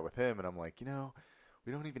that I had with him, and I'm like,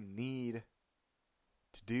 we don't even need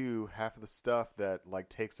to do half of the stuff that, like,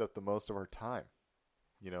 takes up the most of our time.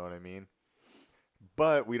 You know what I mean?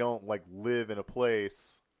 But we don't, like, live in a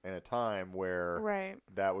place and a time where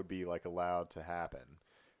that would be, like, allowed to happen.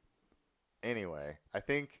 Anyway, I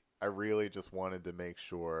think I really just wanted to make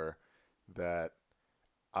sure that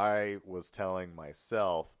I was telling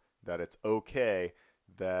myself that it's okay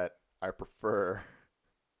that I prefer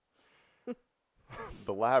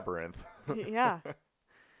the Labyrinth yeah.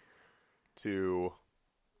 to,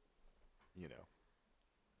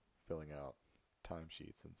 filling out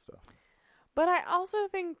timesheets and stuff. But I also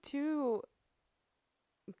think, too,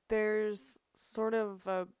 there's sort of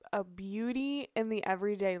a beauty in the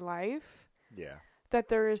everyday life. Yeah. That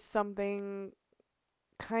there is something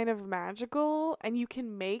kind of magical, and you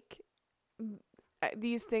can make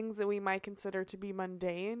these things that we might consider to be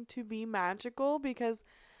mundane to be magical, because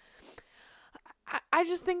I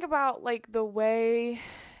just think about, like, the way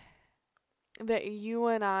that you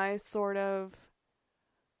and I sort of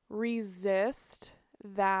resist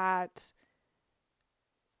that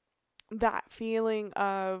feeling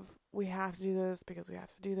of we have to do this because we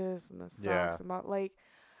have to do this and this sucks. And like,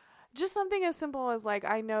 just something as simple as, like,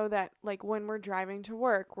 I know that, like, when we're driving to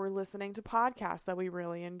work, we're listening to podcasts that we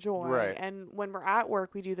really enjoy. Right. And when we're at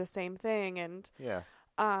work, we do the same thing. And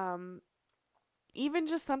even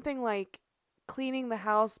just something like cleaning the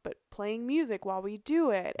house but playing music while we do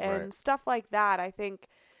it and stuff like that, I think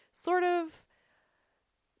sort of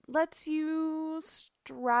lets you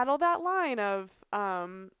straddle that line of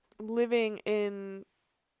living in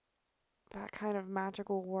that kind of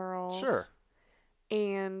magical world. Sure.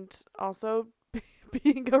 And also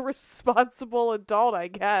being a responsible adult, I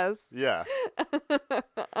guess. Yeah.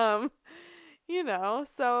 You know,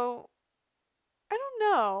 so I don't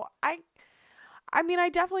know. I mean, I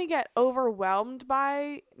definitely get overwhelmed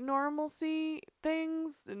by normalcy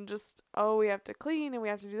things and just, oh, we have to clean and we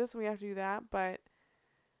have to do this and we have to do that. But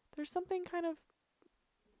there's something kind of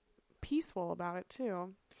peaceful about it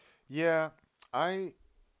too. Yeah, I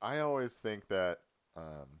always think that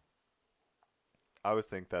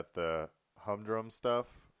the humdrum stuff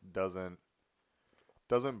doesn't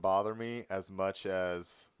bother me as much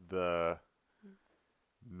as the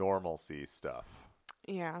normalcy stuff.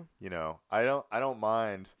 Yeah. You know, I don't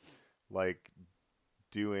mind, like,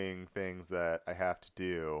 doing things that I have to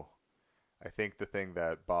do. I think the thing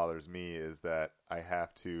that bothers me is that I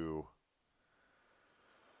have to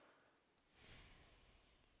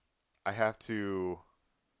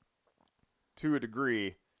to a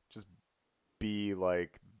degree just be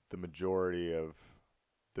like the majority of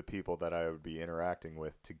the people that I would be interacting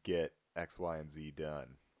with to get X, Y, and Z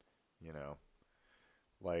done. You know,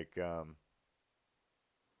 like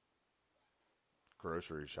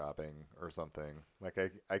grocery shopping or something. Like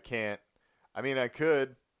I can't. I mean, I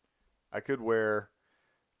could wear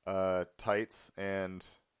tights and,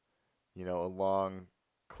 you know, a long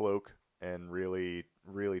cloak and really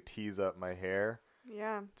tease up my hair.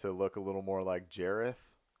 Yeah. To look a little more like Jareth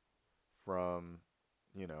from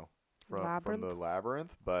the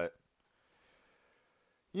Labyrinth, but,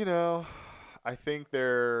 you know, I think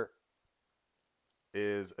there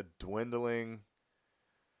is a dwindling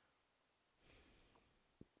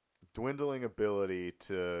ability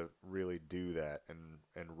to really do that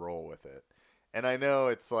and roll with it. And I know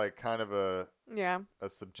it's like kind of a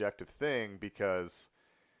subjective thing because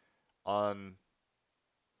on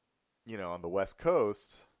the West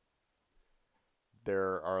Coast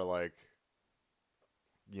there are, like,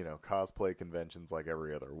 you know, cosplay conventions like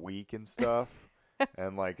every other week and stuff.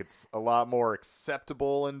 And, like, it's a lot more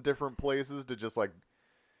acceptable in different places to just, like,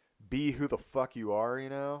 be who the fuck you are, you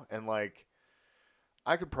know? And, like,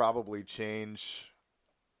 I could probably change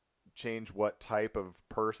what type of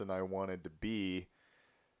person I wanted to be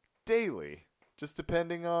daily, just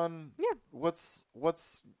depending on what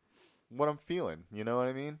I'm feeling, you know what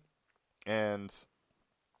I mean? And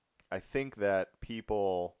I think that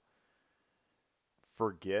people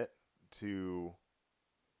forget to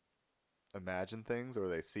imagine things, or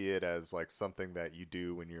they see it as like something that you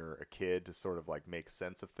do when you're a kid to sort of like make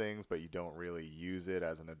sense of things, but you don't really use it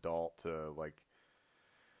as an adult to like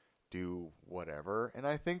do whatever. And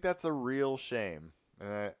I think that's a real shame.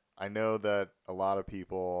 And I know that a lot of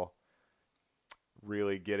people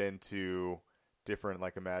really get into different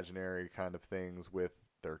like imaginary kind of things with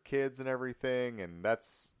their kids and everything, and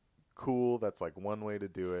that's cool. That's like one way to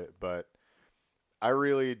do it, but I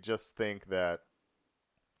really just think that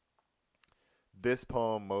this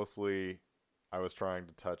poem mostly I was trying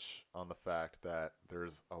to touch on the fact that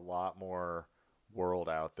there's a lot more world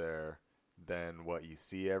out there than what you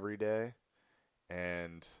see every day.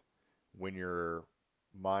 And when your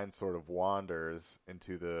mind sort of wanders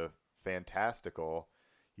into the fantastical,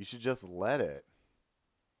 you should just let it.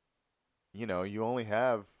 You know, you only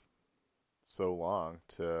have so long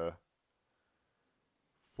to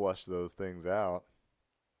flush those things out.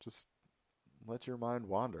 Just let your mind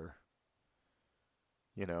wander.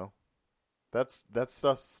 You know, that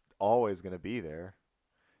stuff's always going to be there.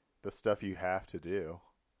 The stuff you have to do.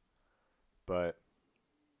 But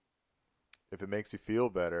if it makes you feel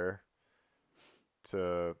better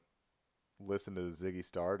to listen to Ziggy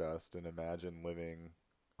Stardust and imagine living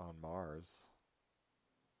on Mars,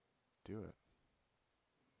 do it.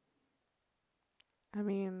 I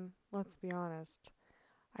mean, let's be honest.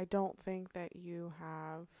 I don't think that you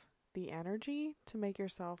have the energy to make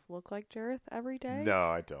yourself look like Jareth every day. No,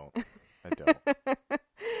 I don't. I don't.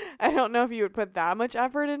 I don't know if you would put that much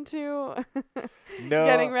effort into no,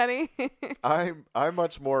 getting ready. I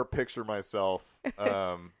much more picture myself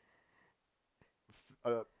a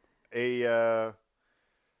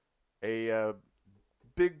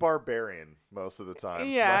big barbarian most of the time.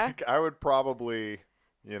 Yeah. Like, I would probably,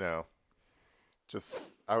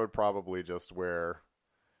 just wear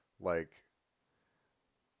like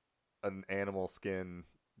an animal skin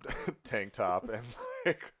tank top and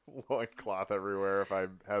like loincloth everywhere if I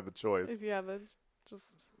had the choice. If you have a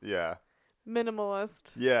just yeah,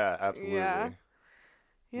 minimalist. Yeah, absolutely. Yeah.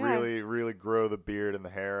 Really, really grow the beard and the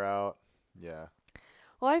hair out. Yeah.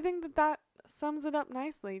 Well, I think that sums it up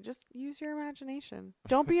nicely. Just use your imagination.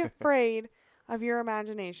 Don't be afraid of your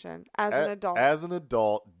imagination as an adult. As an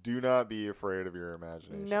adult, do not be afraid of your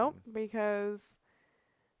imagination. Nope, because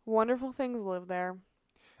wonderful things live there.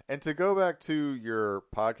 And to go back to your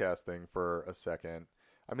podcast thing for a second,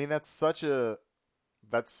 I mean, that's such a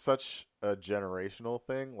generational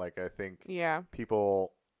thing. Like, I think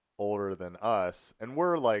people older than us, and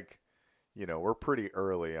we're like, we're pretty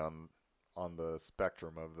early on the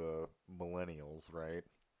spectrum of the millennials, right?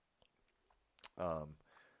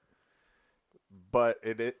 But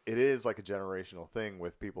it is like a generational thing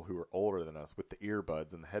with people who are older than us with the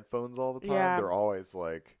earbuds and the headphones all the time. Yeah. They're always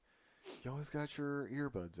like, you always got your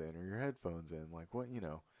earbuds in or your headphones in. Like, what,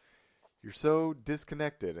 you're so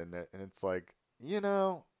disconnected. And it's like,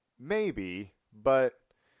 maybe, but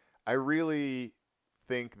I really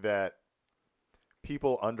think that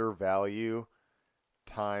people undervalue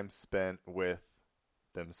time spent with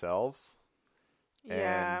themselves.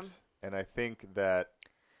 Yeah. And I think that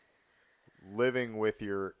living with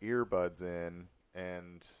your earbuds in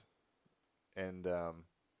and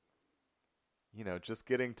just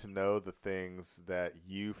getting to know the things that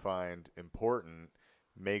you find important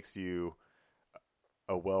makes you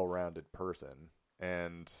a well-rounded person.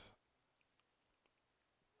 And,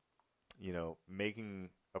 making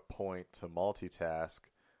a point to multitask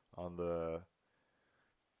on the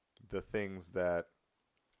things that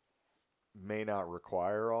may not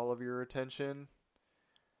require all of your attention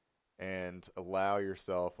and allow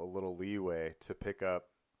yourself a little leeway to pick up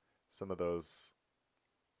some of those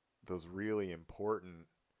really important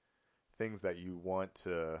things that you want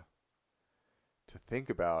to think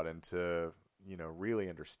about and to, really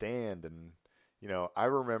understand. And, I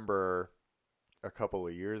remember a couple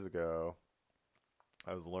of years ago,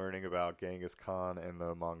 I was learning about Genghis Khan and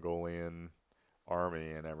the Mongolian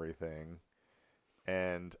army and everything.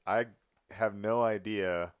 And I have no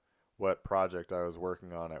idea what project I was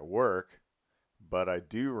working on at work, but I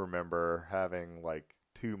do remember having like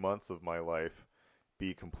 2 months of my life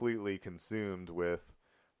be completely consumed with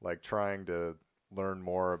like trying to learn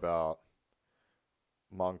more about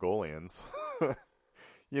Mongolians,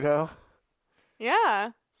 Yeah.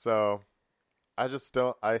 So I just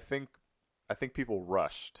don't, I think people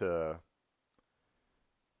rush to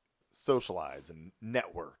socialize and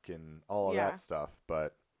network and all of that stuff,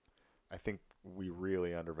 but I think we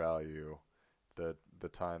really undervalue the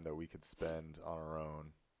time that we could spend on our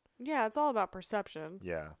own. Yeah, it's all about perception.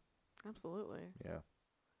 Yeah. Absolutely. Yeah.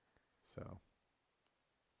 So,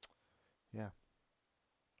 yeah.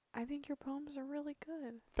 I think your poems are really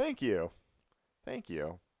good. Thank you. Thank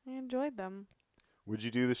you. I enjoyed them. Would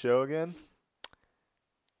you do the show again?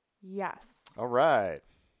 Yes. All right.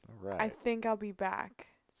 All right. I think I'll be back.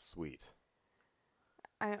 Sweet.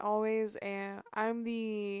 I always am. I'm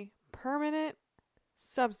the permanent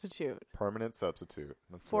substitute. Permanent substitute.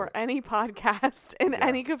 That's for right. any podcast in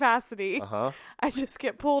any capacity. Uh-huh. I just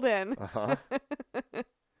get pulled in. Uh-huh.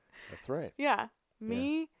 That's right. Yeah.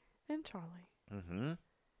 Me and Charlie. Mm-hmm.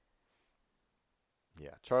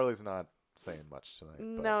 Yeah. Charlie's not saying much tonight.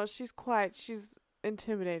 No, she's quiet. She's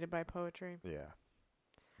intimidated by poetry. Yeah.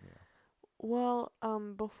 Well,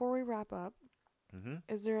 before we wrap up, mm-hmm.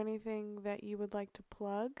 is there anything that you would like to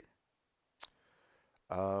plug?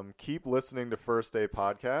 Keep listening to First Day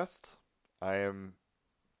Podcast. I am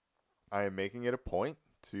making it a point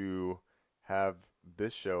to have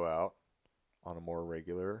this show out on a more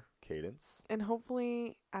regular cadence. And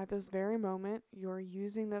hopefully at this very moment, you're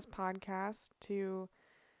using this podcast to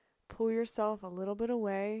pull yourself a little bit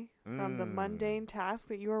away from the mundane task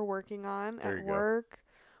that you are working on at work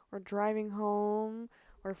or driving home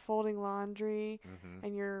or folding laundry. Mm-hmm.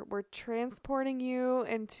 And we're transporting you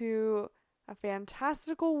into a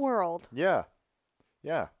fantastical world. Yeah.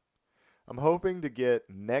 Yeah. I'm hoping to get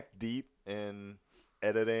neck deep in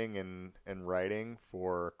editing and writing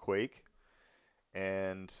for Quake.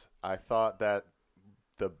 And I thought that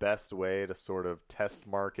the best way to sort of test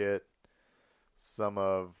market some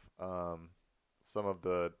of some of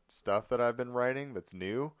the stuff that I've been writing that's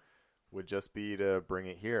new would just be to bring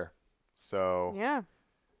it here. So yeah,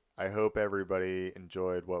 I hope everybody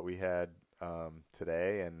enjoyed what we had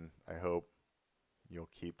today, and I hope you'll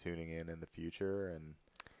keep tuning in the future and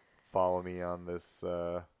follow me on this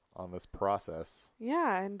process.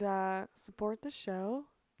 Yeah, and support the show.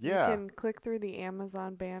 Yeah. You can click through the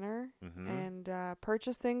Amazon banner and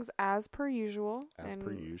purchase things as per usual.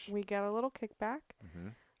 We get a little kickback.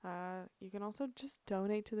 You can also just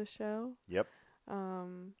donate to the show. Yep.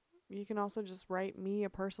 You can also just write me a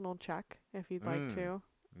personal check if you'd like to.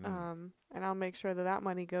 And I'll make sure that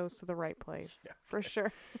money goes to the right place. Yeah, for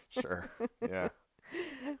sure. Sure. Yeah.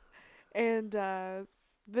 And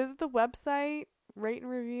visit the website, rate and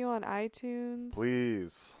review on iTunes.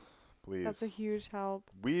 Please. That's a huge help.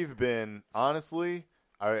 We've been, honestly,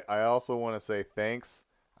 I also want to say thanks.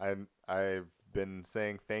 I've been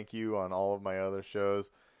saying thank you on all of my other shows.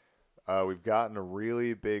 We've gotten a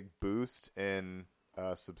really big boost in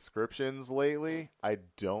subscriptions lately. I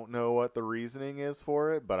don't know what the reasoning is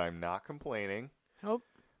for it, but I'm not complaining. Nope.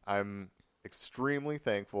 I'm extremely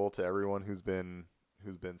thankful to everyone who's been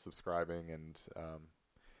subscribing and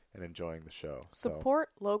enjoying the show. Support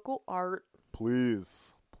local art.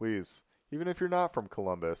 Please. Even if you're not from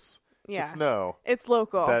Columbus, just know it's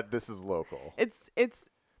local. That this is local.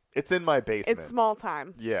 It's in my basement. It's small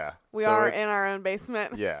time. Yeah. We are in our own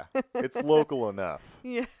basement. Yeah. It's local enough.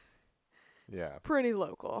 Yeah. Yeah. It's pretty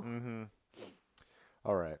local. Mm-hmm.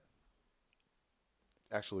 All right.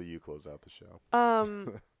 Actually, you close out the show.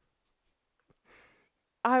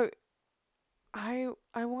 I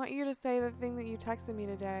want you to say the thing that you texted me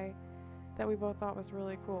today that we both thought was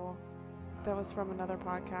really cool. That was from another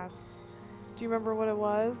podcast. Do you remember what it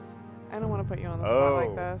was? I don't want to put you on the spot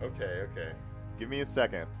like this. Okay. Give me a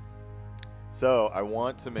second. So, I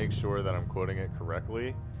want to make sure that I'm quoting it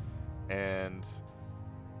correctly. And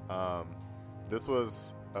this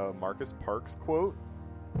was a Marcus Parks quote.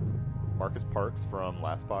 Marcus Parks from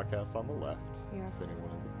Last Podcast on the Left. Yes. If anyone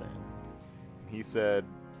is a fan. He said,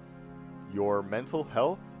 "Your mental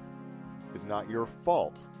health is not your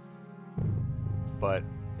fault, but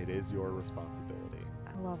it is your responsibility."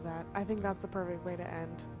 I love that. I think that's the perfect way to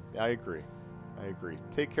end. I agree.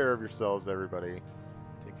 Take care of yourselves, everybody.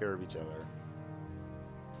 Take care of each other.